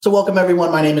So welcome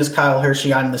everyone. My name is Kyle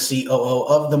Hershey. I'm the COO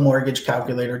of the Mortgage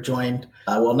Calculator,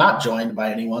 not joined by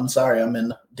anyone. Sorry, I'm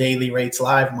in Daily Rates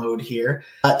Live mode here.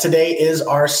 Today is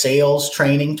our sales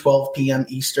training, 12 p.m.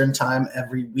 Eastern time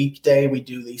every weekday. We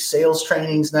do these sales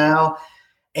trainings now.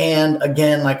 And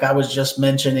again, like I was just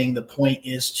mentioning, the point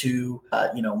is to,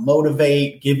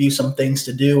 motivate, give you some things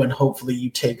to do, and hopefully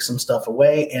you take some stuff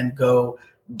away and go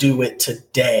do it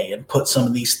today and put some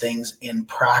of these things in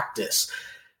practice.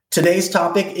 Today's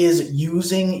topic is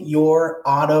using your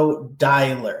auto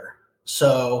dialer.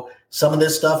 So some of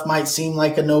this stuff might seem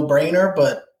like a no-brainer,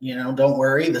 but don't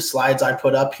worry. The slides I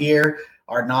put up here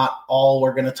are not all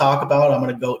we're going to talk about. I'm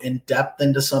going to go in depth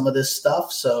into some of this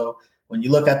stuff. So when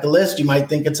you look at the list, you might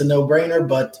think it's a no-brainer,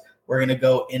 but we're going to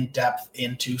go in depth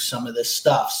into some of this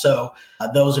stuff. So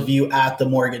those of you at the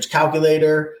Mortgage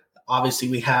Calculator, obviously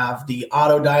we have the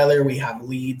auto dialer. We have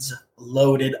leads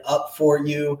loaded up for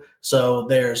you. So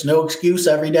there's no excuse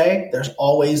every day. There's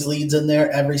always leads in there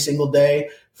every single day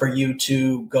for you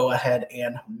to go ahead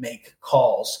and make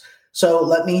calls. So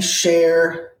let me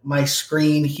share my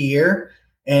screen here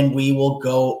and we will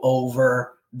go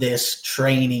over this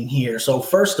training here. So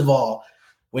first of all,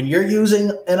 when you're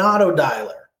using an auto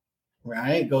dialer,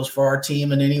 right, it goes for our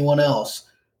team and anyone else,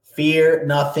 fear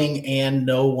nothing and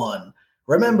no one.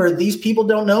 Remember, these people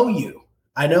don't know you.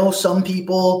 I know some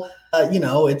people,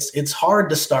 it's hard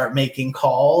to start making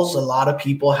calls. A lot of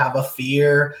people have a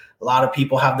fear. A lot of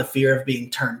people have the fear of being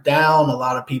turned down. A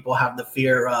lot of people have the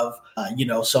fear of,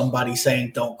 somebody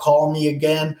saying, don't call me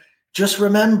again. Just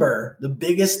remember, the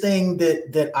biggest thing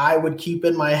that I would keep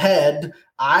in my head,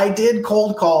 I did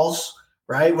cold calls,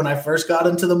 right, when I first got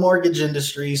into the mortgage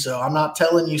industry. So I'm not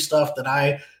telling you stuff that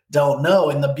I don't know.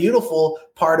 And the beautiful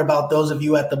part about those of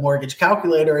you at the Mortgage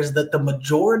Calculator is that the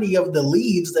majority of the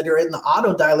leads that are in the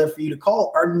auto dialer for you to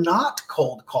call are not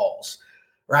cold calls,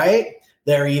 right?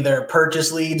 They're either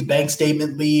purchase leads, bank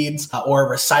statement leads,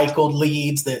 or recycled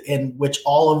leads in which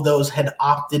all of those had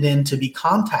opted in to be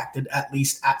contacted at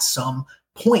least at some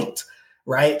point,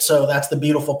 right? So that's the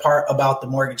beautiful part about the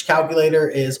Mortgage Calculator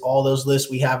is all those lists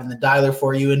we have in the dialer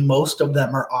for you, and most of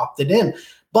them are opted in.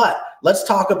 But let's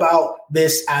talk about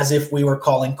this as if we were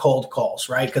calling cold calls,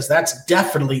 right? Because that's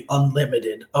definitely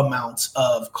unlimited amounts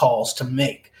of calls to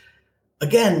make.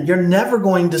 Again, you're never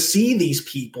going to see these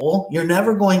people. You're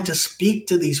never going to speak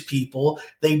to these people.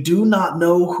 They do not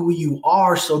know who you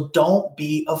are, so don't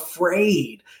be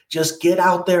afraid. Just get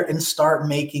out there and start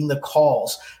making the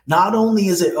calls. Not only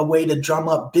is it a way to drum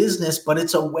up business, but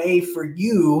it's a way for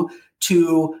you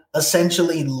to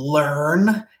essentially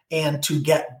learn and to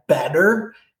get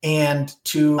better and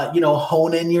to,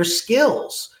 hone in your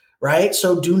skills, right?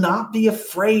 So do not be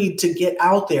afraid to get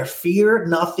out there. Fear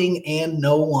nothing and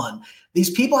no one.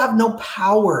 These people have no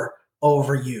power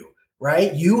over you,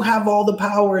 right? You have all the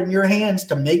power in your hands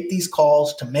to make these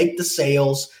calls, to make the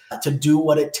sales, to do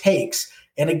what it takes.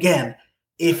 And again,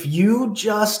 if you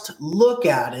just look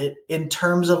at it in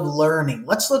terms of learning,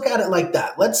 let's look at it like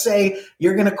that. Let's say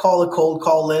you're going to call a cold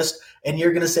call list and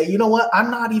you're going to say, you know what? I'm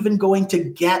not even going to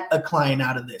get a client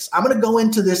out of this. I'm going to go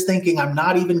into this thinking I'm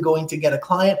not even going to get a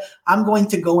client. I'm going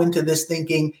to go into this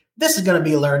thinking this is going to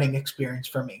be a learning experience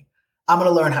for me. I'm going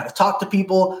to learn how to talk to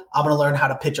people. I'm going to learn how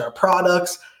to pitch our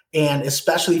products. And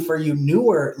especially for you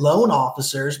newer loan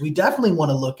officers, we definitely want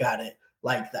to look at it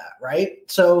like that, right?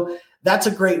 So that's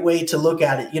a great way to look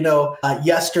at it.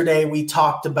 Yesterday we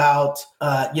talked about,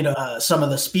 some of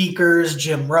the speakers,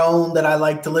 Jim Rohn that I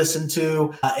like to listen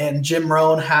to. And Jim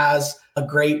Rohn has a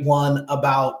great one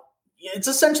it's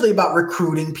essentially about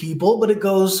recruiting people, but it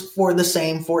goes for the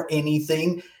same for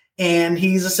anything. And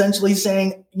he's essentially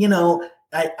saying,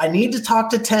 I need to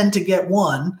talk to 10 to get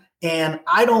one. And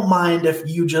I don't mind if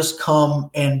you just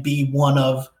come and be one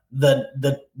of the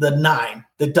 9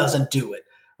 that doesn't do it.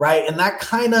 Right. And that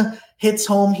kind of hits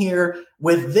home here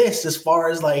with this as far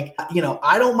as I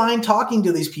don't mind talking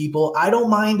to these people. I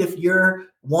don't mind if you're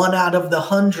 1 out of the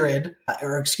 100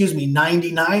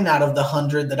 99 out of the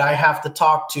 100 that I have to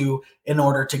talk to in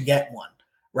order to get one.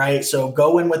 Right. So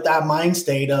go in with that mind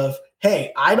state of,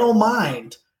 hey, I don't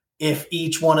mind if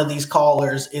each one of these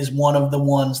callers is one of the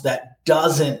ones that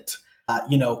doesn't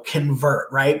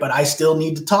convert, right? But I still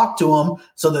need to talk to them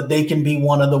so that they can be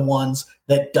one of the ones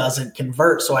that doesn't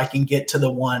convert so I can get to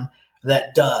the one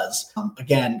that does.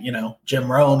 Again, Jim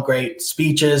Rohn, great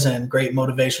speeches and great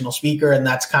motivational speaker. And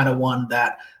that's kind of one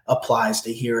that applies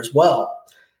to here as well.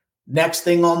 Next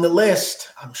thing on the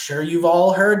list, I'm sure you've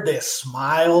all heard this,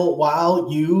 smile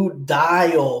while you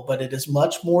dial, but it is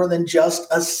much more than just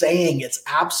a saying. It's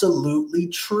absolutely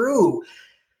true.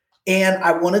 And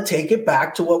I want to take it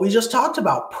back to what we just talked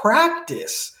about,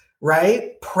 practice,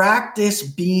 right? Practice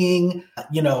being,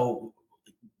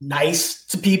 nice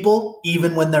to people,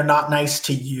 even when they're not nice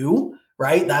to you,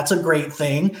 right? That's a great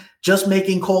thing. Just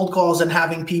making cold calls and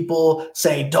having people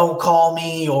say, don't call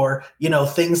me, or,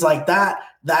 things like that.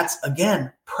 That's,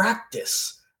 again,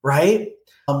 practice, right?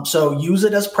 So use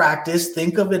it as practice.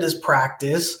 Think of it as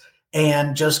practice,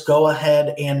 and just go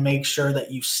ahead and make sure that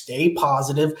you stay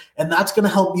positive. And that's going to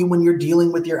help you when you're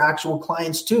dealing with your actual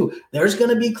clients too. There's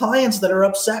going to be clients that are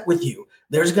upset with you.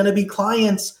 There's going to be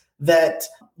clients that,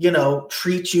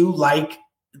 treat you like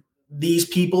these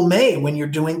people may when you're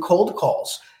doing cold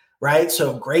calls, right?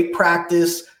 So great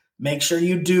practice. Make sure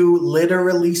you do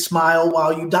literally smile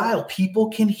while you dial.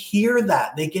 People can hear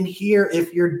that. They can hear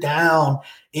if you're down,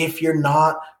 if you're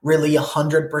not really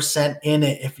 100% in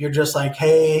it, if you're just like,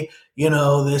 hey,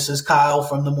 this is Kyle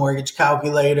from the Mortgage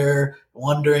Calculator,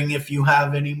 wondering if you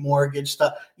have any mortgage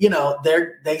stuff.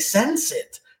 They sense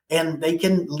it, and they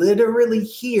can literally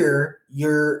hear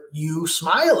you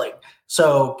smiling.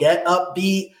 So get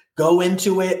upbeat, go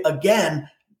into it. Again,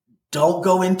 don't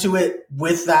go into it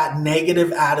with that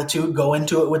negative attitude. Go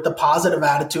into it with the positive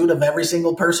attitude of every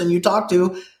single person you talk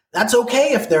to. That's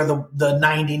okay if they're the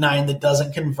 99 that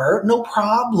doesn't convert. No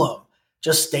problem.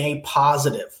 Just stay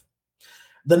positive.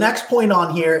 The next point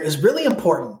on here is really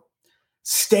important.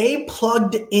 Stay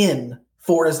plugged in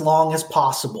for as long as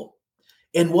possible.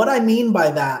 And what I mean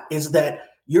by that is that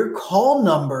your call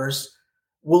numbers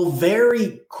will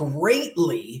vary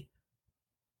greatly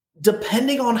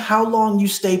depending on how long you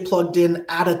stay plugged in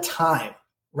at a time,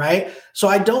 right? So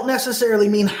I don't necessarily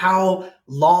mean how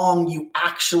long you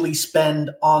actually spend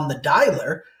on the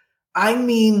dialer. I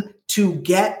mean to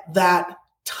get that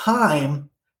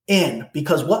time in,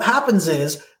 because what happens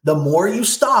is the more you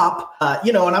stop,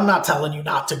 and I'm not telling you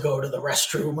not to go to the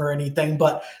restroom or anything,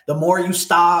 but the more you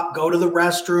stop, go to the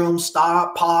restroom,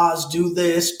 stop, pause, do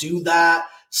this, do that,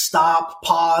 stop,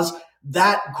 pause,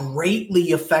 that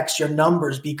greatly affects your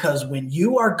numbers, because when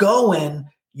you are going,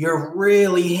 you're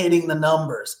really hitting the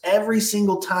numbers every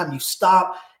single time you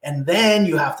stop. And then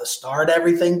you have to start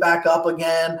everything back up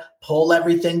again, pull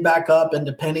everything back up. And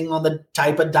depending on the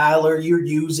type of dialer you're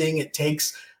using, it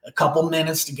takes a couple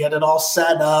minutes to get it all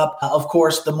set up. Of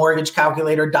course, the Mortgage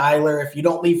Calculator dialer, if you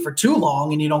don't leave for too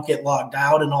long and you don't get logged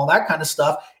out and all that kind of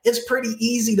stuff, it's pretty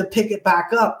easy to pick it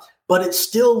back up, but it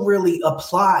still really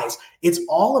applies. It's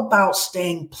all about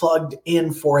staying plugged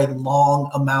in for a long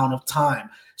amount of time.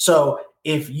 So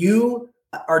if you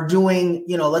are doing,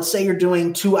 let's say you're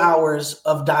doing 2 hours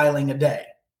of dialing a day,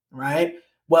 right?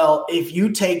 Well, if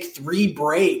you take 3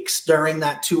 breaks during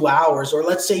that 2 hours, or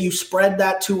let's say you spread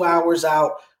that 2 hours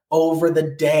out over the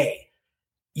day,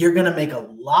 you're going to make a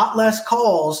lot less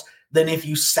calls than if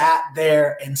you sat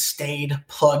there and stayed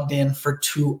plugged in for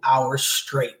 2 hours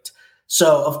straight.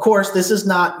 So, of course, this is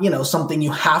not, something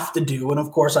you have to do. And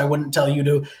of course, I wouldn't tell you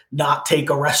to not take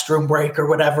a restroom break or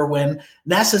whatever when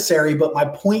necessary. But my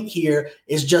point here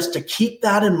is just to keep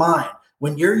that in mind.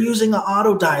 When you're using an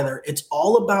auto dialer, it's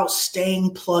all about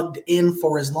staying plugged in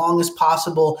for as long as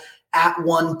possible at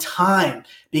one time,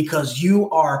 because you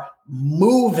are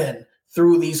moving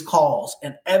through these calls.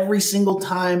 And every single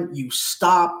time you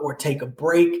stop or take a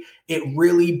break, it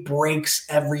really breaks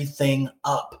everything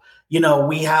up.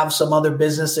 We have some other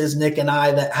businesses, Nick and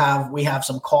I, we have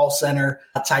some call center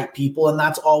type people, and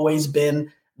that's always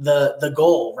been the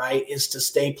goal, right? Is to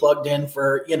stay plugged in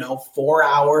for, 4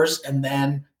 hours and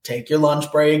then take your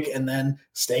lunch break and then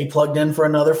stay plugged in for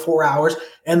another 4 hours.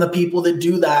 And the people that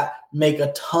do that make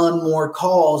a ton more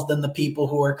calls than the people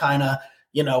who are kind of,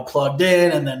 plugged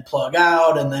in and then plug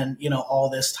out and then, all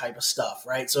this type of stuff,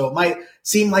 right? So it might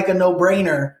seem like a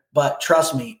no-brainer, but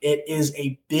trust me, it is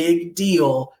a big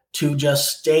deal to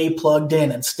just stay plugged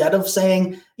in. Instead of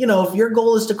saying, if your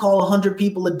goal is to call 100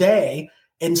 people a day,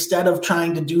 instead of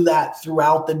trying to do that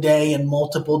throughout the day in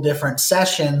multiple different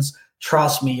sessions,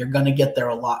 trust me, you're going to get there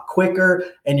a lot quicker,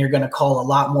 and you're going to call a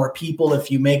lot more people if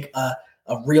you make a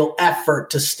real effort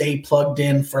to stay plugged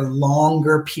in for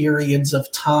longer periods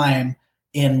of time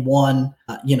in one,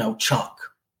 chunk.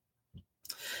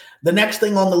 The next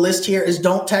thing on the list here is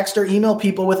don't text or email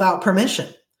people without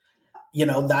permission.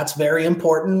 That's very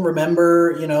important.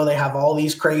 Remember, they have all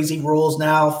these crazy rules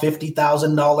now,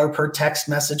 $50,000 per text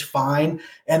message fine.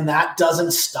 And that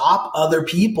doesn't stop other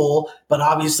people. But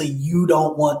obviously you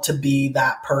don't want to be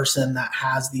that person that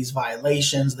has these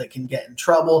violations that can get in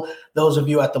trouble. Those of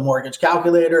you at the Mortgage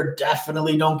Calculator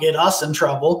definitely don't get us in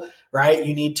trouble, right?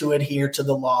 You need to adhere to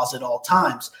the laws at all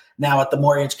times. Now at the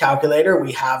Mortgage Calculator,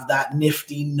 we have that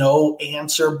nifty no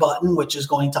answer button, which is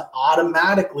going to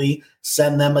automatically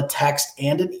send them a text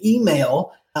and an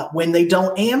email when they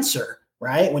don't answer,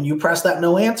 right? When you press that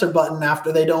no answer button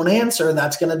after they don't answer,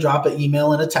 that's going to drop an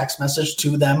email and a text message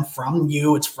to them from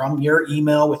you. It's from your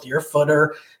email with your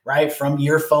footer, right? From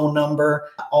your phone number,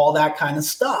 all that kind of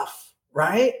stuff,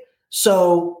 right?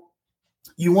 So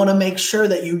you want to make sure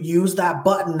that you use that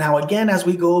button. Now, again, as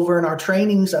we go over in our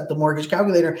trainings at the Mortgage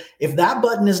Calculator, if that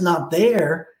button is not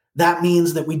there, that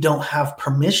means that we don't have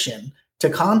permission to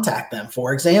contact them.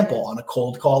 For example, on a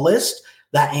cold call list,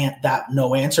 that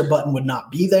no answer button would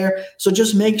not be there. So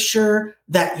just make sure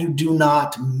that you do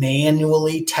not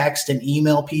manually text and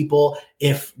email people.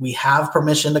 If we have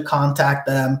permission to contact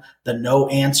them, the no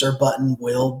answer button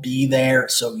will be there.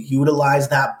 So utilize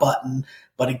that button.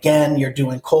 But again, you're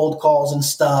doing cold calls and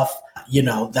stuff,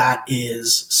 that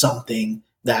is something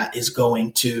that is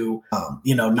going to,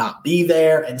 not be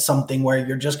there, and something where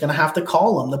you're just going to have to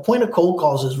call them. The point of cold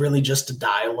calls is really just to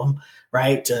dial them,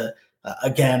 right? To,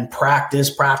 again,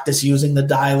 practice using the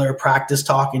dialer, practice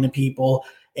talking to people.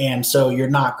 And so you're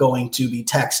not going to be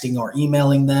texting or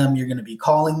emailing them. You're going to be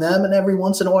calling them. And every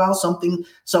once in a while,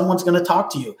 someone's going to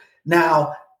talk to you.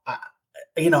 Now,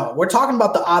 we're talking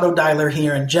about the auto dialer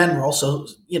here in general. So,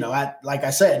 like I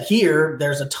said, here,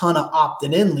 there's a ton of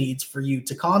opted-in leads for you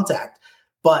to contact.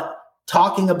 But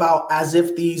talking about as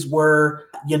if these were,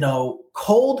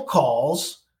 cold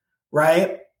calls,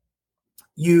 right?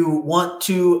 You want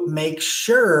to make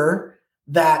sure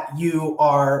that you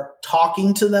are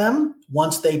talking to them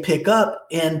once they pick up,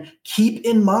 and keep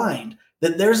in mind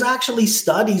that there's actually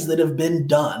studies that have been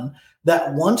done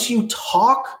that once you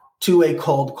talk to a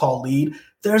cold call lead,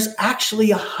 there's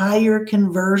actually a higher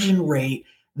conversion rate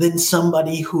than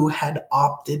somebody who had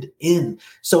opted in.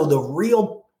 So the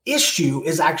real issue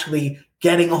is actually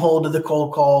getting a hold of the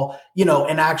cold call,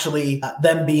 and actually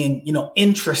them being,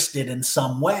 interested in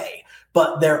some way.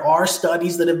 But there are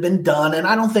studies that have been done, and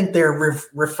I don't think they're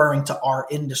referring to our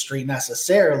industry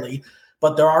necessarily,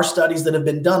 but there are studies that have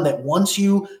been done that once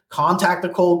you contact a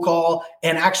cold call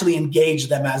and actually engage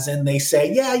them, as in they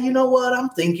say, yeah, you know what, I'm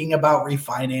thinking about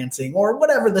refinancing or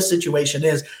whatever the situation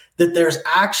is, that there's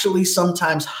actually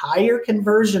sometimes higher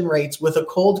conversion rates with a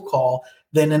cold call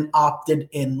than an opted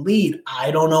in lead.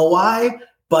 I don't know why,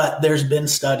 but there's been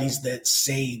studies that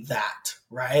say that,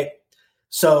 right?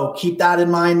 So keep that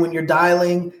in mind when you're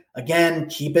dialing. Again,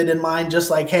 keep it in mind, just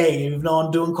like, hey,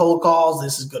 I'm doing cold calls.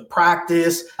 This is good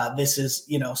practice. This is,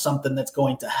 something that's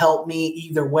going to help me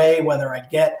either way, whether I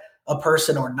get a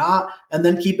person or not. And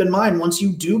then keep in mind, once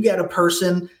you do get a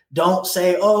person, don't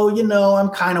say, oh, I'm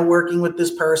kind of working with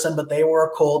this person, but they were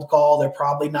a cold call. They're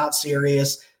probably not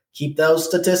serious. Keep those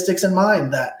statistics in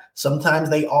mind that sometimes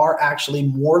they are actually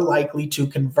more likely to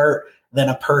convert than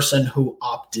a person who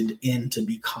opted in to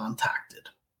be contacted.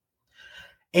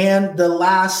 And the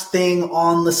last thing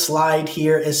on the slide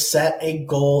here is set a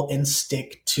goal and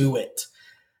stick to it.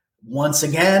 Once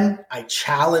again, I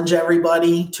challenge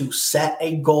everybody to set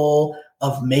a goal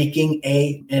of making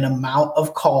an amount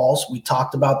of calls. We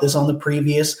talked about this on the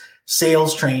previous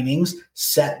sales trainings.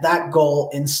 Set that goal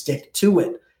and stick to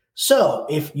it. So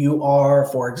if you are,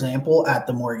 for example, at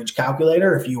the Mortgage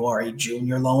Calculator, if you are a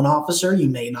junior loan officer, you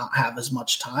may not have as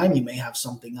much time. You may have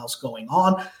something else going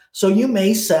on. So you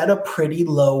may set a pretty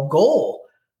low goal.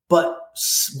 But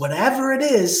whatever it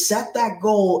is, set that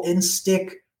goal and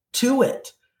stick to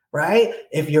it, right?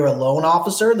 If you're a loan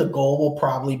officer, the goal will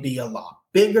probably be a lot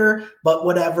bigger, but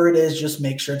whatever it is, just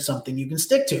make sure it's something you can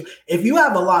stick to. If you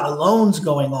have a lot of loans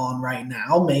going on right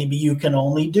now, maybe you can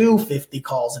only do 50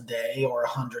 calls a day or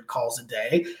 100 calls a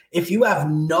day. If you have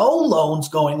no loans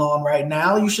going on right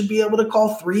now, you should be able to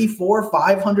call 300, 400,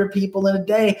 500 people in a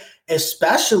day,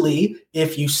 especially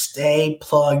if you stay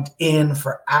plugged in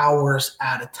for hours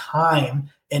at a time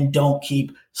and don't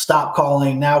keep stop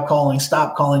calling, now calling,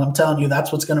 stop calling. I'm telling you,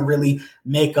 that's what's going to really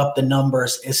make up the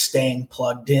numbers, is staying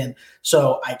plugged in.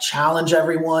 So I challenge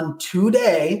everyone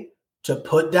today to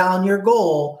put down your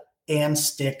goal and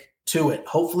stick to it.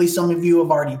 Hopefully some of you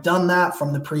have already done that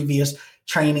from the previous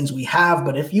trainings we have.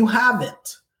 But if you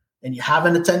haven't, and you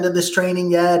haven't attended this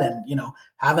training yet, and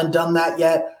haven't done that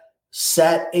yet,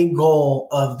 set a goal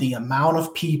of the amount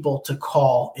of people to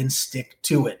call and stick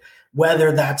to it.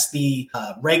 Whether that's the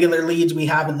regular leads we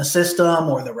have in the system,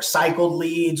 or the recycled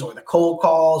leads, or the cold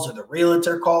calls, or the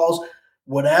realtor calls,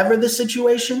 whatever the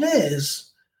situation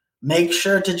is, make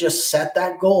sure to just set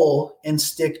that goal and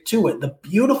stick to it. The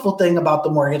beautiful thing about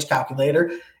the Mortgage Calculator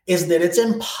is that it's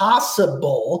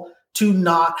impossible to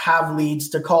not have leads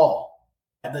to call.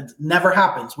 That never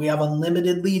happens. We have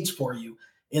unlimited leads for you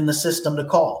in the system to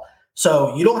call.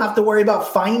 So you don't have to worry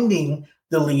about finding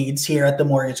the leads here at the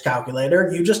Mortgage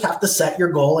Calculator. You just have to set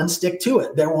your goal and stick to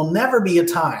it. There will never be a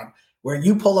time where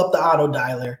you pull up the auto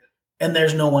dialer and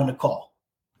there's no one to call.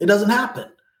 It doesn't happen,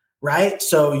 right?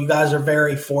 So you guys are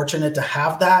very fortunate to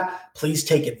have that. Please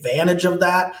take advantage of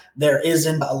that. There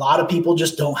isn't a lot of people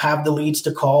just don't have the leads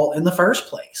to call in the first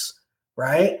place,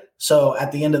 right? So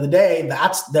at the end of the day,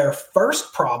 that's their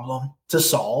first problem to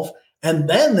solve. And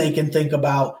then they can think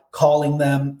about calling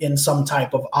them in some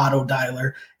type of auto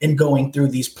dialer and going through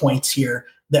these points here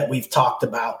that we've talked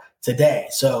about today.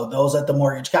 So those at the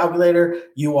Mortgage Calculator,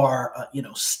 you are,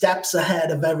 steps ahead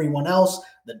of everyone else.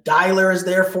 The dialer is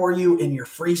there for you in your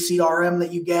free CRM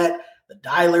that you get. The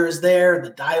dialer is there.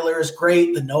 The dialer is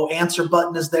great. The no answer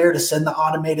button is there to send the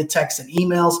automated texts and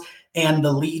emails, and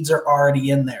the leads are already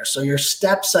in there. So you're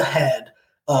steps ahead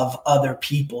of other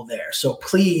people there. So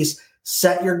please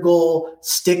set your goal,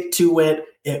 stick to it.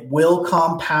 It will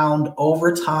compound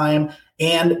over time.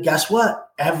 And guess what?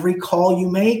 Every call you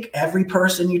make, every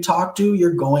person you talk to,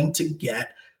 you're going to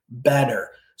get better.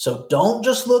 So don't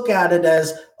just look at it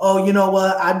as, oh, you know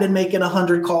what? I've been making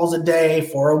 100 calls a day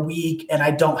for a week and I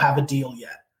don't have a deal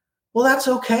yet. Well, that's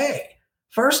okay.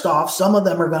 First off, some of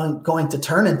them are going to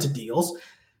turn into deals.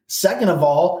 Second of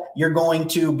all, you're going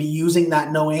to be using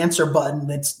that no answer button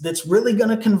that's really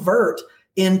going to convert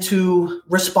into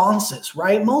responses,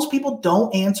 right? Most people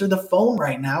don't answer the phone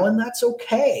right now, and that's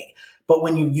okay. But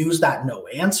when you use that no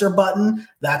answer button,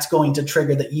 that's going to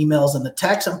trigger the emails and the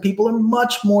texts, and people are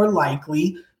much more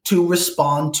likely to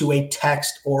respond to a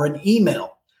text or an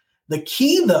email. The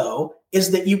key, though,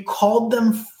 is that you called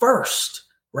them first,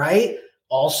 right?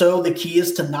 Also, the key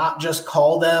is to not just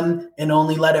call them and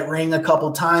only let it ring a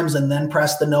couple times and then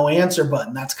press the no answer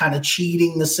button. That's kind of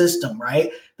cheating the system,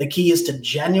 right? The key is to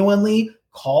genuinely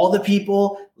call the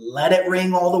people, let it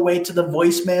ring all the way to the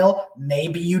voicemail.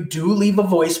 Maybe you do leave a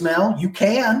voicemail. You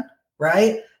can,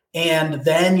 right? And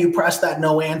then you press that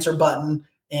no answer button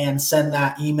and send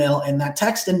that email and that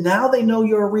text. And now they know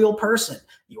you're a real person.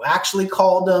 You actually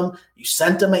called them. You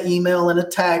sent them an email and a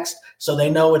text. So they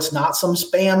know it's not some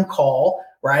spam call,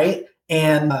 right?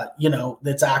 And,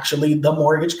 that's actually the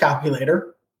Mortgage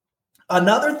Calculator.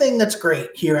 Another thing that's great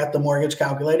here at the Mortgage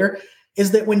Calculator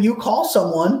is that when you call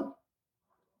someone,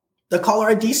 the caller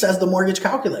ID says the Mortgage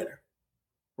Calculator,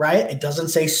 right? It doesn't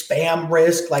say spam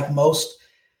risk like most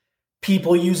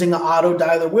people using an auto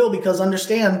dialer will, because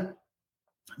understand,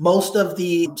 most of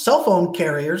the cell phone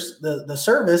carriers, the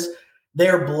service,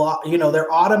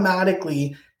 they're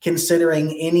automatically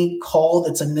considering any call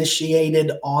that's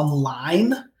initiated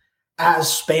online as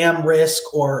spam risk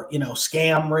or,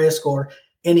 scam risk or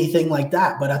anything like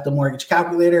that. But at the Mortgage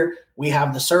Calculator, we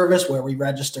have the service where we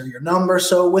register your number.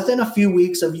 So within a few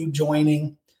weeks of you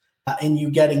joining and you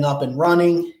getting up and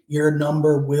running, your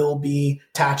number will be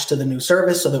attached to the new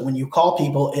service so that when you call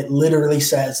people, it literally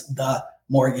says the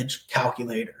Mortgage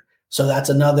Calculator. So that's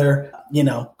another,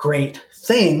 great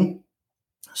thing,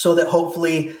 so that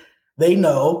hopefully they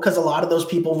know, because a lot of those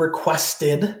people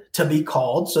requested to be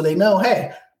called. So they know,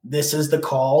 hey, this is the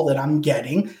call that I'm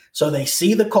getting. So they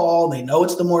see the call, they know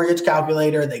it's the Mortgage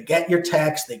Calculator, they get your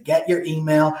text, they get your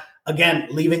email. Again,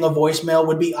 leaving a voicemail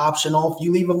would be optional if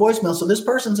you leave a voicemail. So this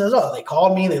person says, oh, they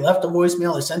called me, they left a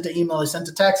voicemail, they sent an email, they sent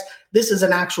a text. This is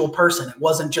an actual person. It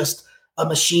wasn't just a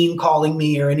machine calling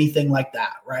me or anything like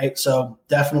that, right? So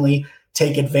definitely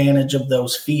take advantage of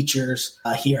those features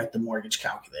here at the Mortgage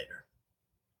Calculator.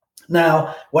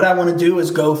 Now, what I want to do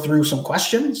is go through some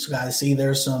questions. Guys, see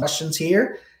there's some questions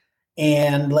here.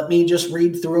 And let me just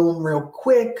read through them real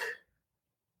quick.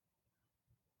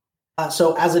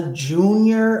 So as a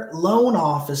junior loan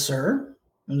officer,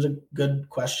 there's a good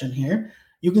question here.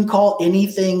 You can call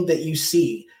anything that you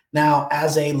see. Now,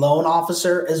 as a loan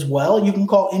officer as well, you can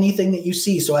call anything that you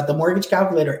see. So at the Mortgage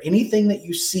Calculator, anything that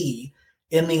you see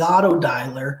in the auto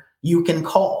dialer, you can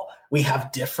call. We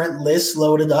have different lists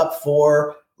loaded up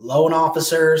for loan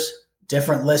officers,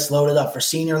 different lists loaded up for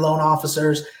senior loan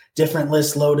officers, different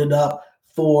lists loaded up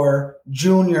for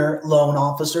junior loan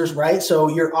officers, right? So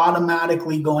you're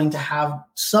automatically going to have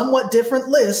somewhat different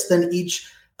lists than each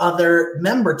other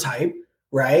member type,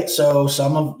 right? So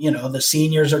some of, the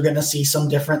seniors are going to see some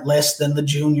different lists than the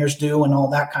juniors do and all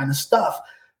that kind of stuff.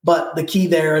 But the key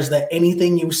there is that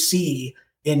anything you see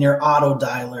in your auto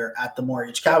dialer at the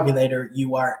Mortgage Calculator,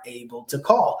 you are able to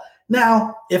call.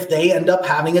 Now, if they end up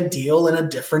having a deal in a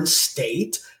different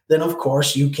state, then of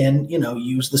course you can,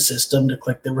 use the system to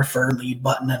click the refer lead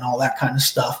button and all that kind of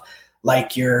stuff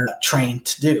like you're trained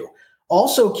to do.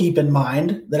 Also keep in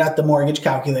mind that at the Mortgage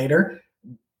Calculator,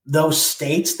 those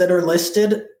states that are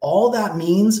listed, all that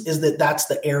means is that that's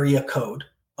the area code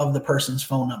of the person's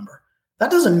phone number.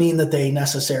 That doesn't mean that they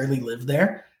necessarily live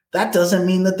there. That doesn't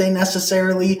mean that they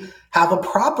necessarily have a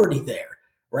property there,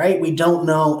 right? We don't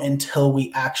know until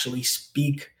we actually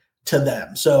speak to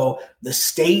them. So the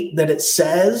state that it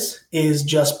says is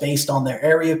just based on their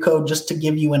area code, just to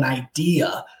give you an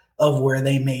idea of where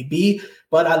they may be.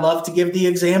 But I love to give the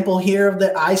example here of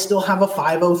that I still have a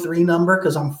 503 number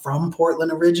because I'm from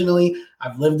Portland originally.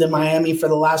 I've lived in Miami for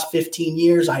the last 15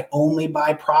 years. I only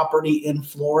buy property in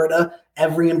Florida.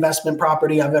 Every investment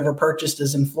property I've ever purchased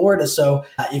is in Florida. So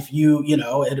if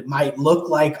it might look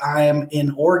like I am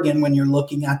in Oregon when you're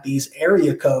looking at these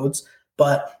area codes,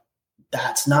 but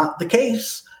that's not the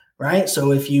case, right?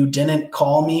 So if you didn't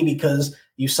call me because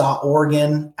you saw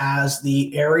Oregon as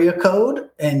the area code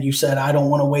and you said, I don't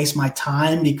want to waste my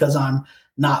time because I'm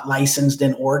not licensed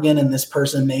in Oregon and this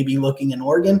person may be looking in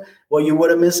Oregon, well, you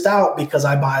would have missed out because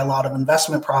I buy a lot of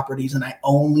investment properties and I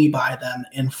only buy them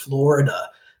in Florida.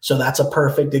 So that's a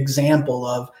perfect example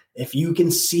of if you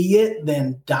can see it,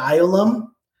 then dial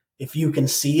them. If you can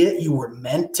see it, you were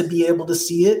meant to be able to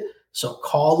see it. So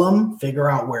call them, figure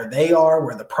out where they are,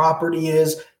 where the property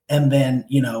is, and then,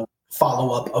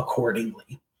 follow up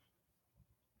accordingly.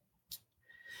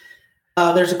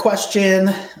 There's a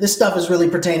question. This stuff is really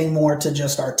pertaining more to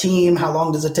just our team. How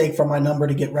long does it take for my number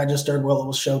to get registered? Well, it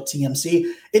will show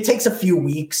TMC. It takes a few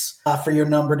weeks for your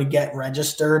number to get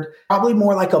registered, probably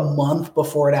more like a month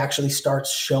before it actually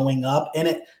starts showing up. And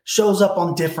it shows up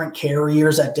on different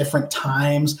carriers at different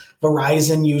times.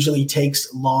 Verizon usually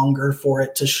takes longer for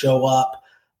it to show up.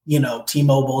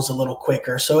 T-Mobile's a little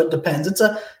quicker. So it depends.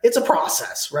 It's a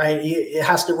process, right? It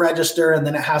has to register and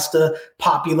then it has to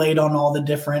populate on all the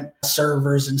different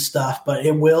servers and stuff, but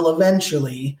it will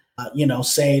eventually,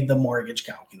 say the mortgage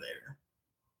calculator.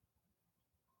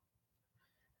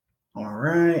 All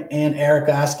right. And Eric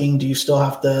asking, do you still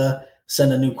have to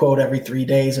send a new quote every 3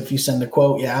 days? If you send a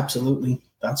quote, yeah, absolutely.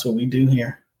 That's what we do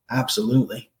here.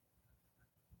 Absolutely.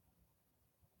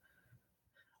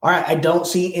 All right, I don't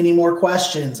see any more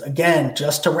questions. Again,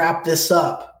 just to wrap this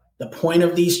up, the point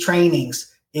of these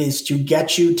trainings is to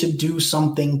get you to do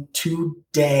something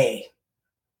today,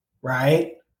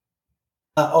 right?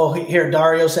 Here,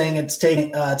 Dario saying it's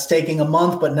taking a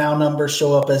month, but now numbers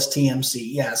show up as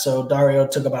TMC. Yeah, so Dario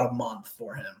took about a month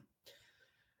for him.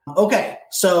 Okay,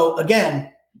 so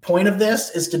again, point of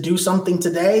this is to do something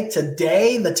today.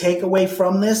 Today, the takeaway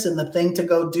from this and the thing to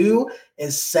go do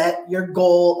is set your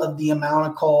goal of the amount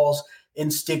of calls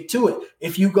and stick to it.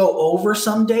 If you go over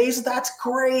some days, that's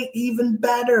great, even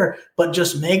better. But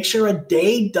just make sure a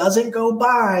day doesn't go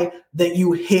by that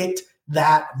you hit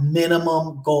that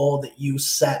minimum goal that you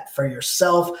set for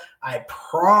yourself. I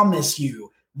promise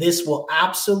you, this will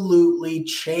absolutely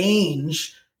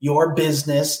change your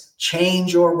business,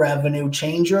 change your revenue,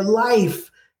 change your life.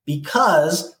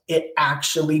 Because it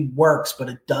actually works, but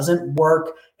it doesn't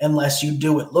work unless you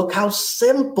do it. Look how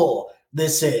simple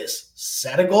this is.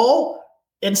 Set a goal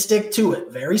and stick to it.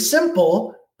 Very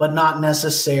simple, but not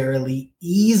necessarily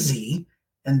easy.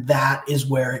 And that is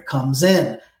where it comes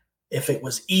in. If it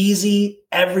was easy,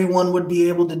 everyone would be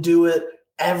able to do it.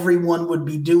 Everyone would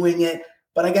be doing it.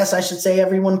 But I guess I should say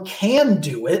everyone can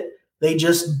do it. They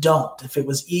just don't. If it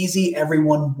was easy,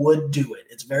 everyone would do it.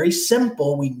 It's very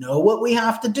simple. We know what we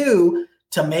have to do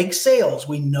to make sales.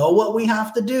 We know what we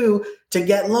have to do to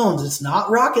get loans. It's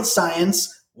not rocket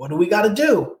science. What do we got to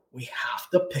do? We have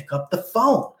to pick up the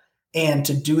phone. And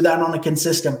to do that on a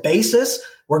consistent basis,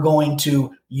 we're going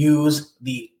to use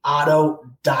the auto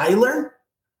dialer.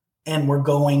 And we're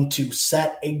going to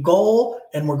set a goal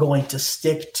and we're going to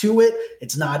stick to it.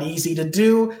 It's not easy to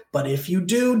do, but if you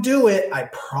do it, I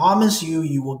promise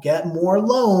you will get more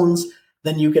loans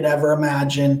than you could ever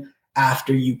imagine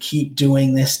after you keep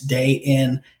doing this day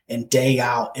in and day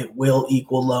out. It will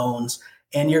equal loans.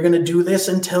 And you're going to do this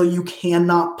until you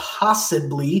cannot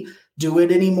possibly do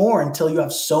it anymore, until you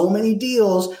have so many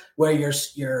deals where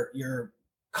your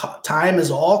time is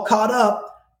all caught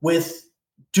up with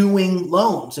doing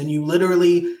loans and you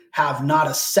literally have not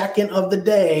a second of the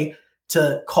day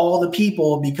to call the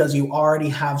people because you already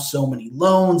have so many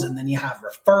loans and then you have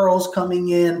referrals coming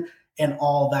in and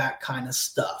all that kind of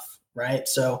stuff, right?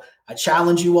 So I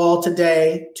challenge you all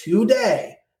today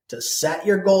to set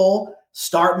your goal,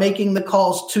 start making the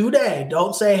calls today.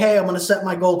 Don't say, hey, I'm going to set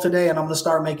my goal today and I'm going to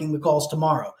start making the calls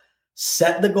tomorrow.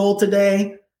 Set the goal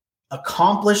today,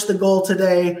 accomplish the goal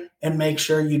today, and make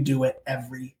sure you do it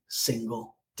every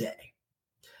single day.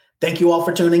 Thank you all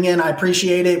for tuning in. I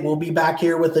appreciate it. We'll be back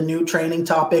here with a new training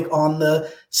topic on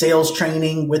the sales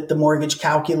training with the mortgage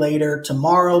calculator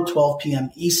tomorrow, 12 p.m.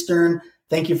 Eastern.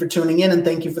 Thank you for tuning in and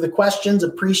thank you for the questions.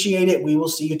 Appreciate it. We will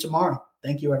see you tomorrow.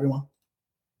 Thank you, everyone.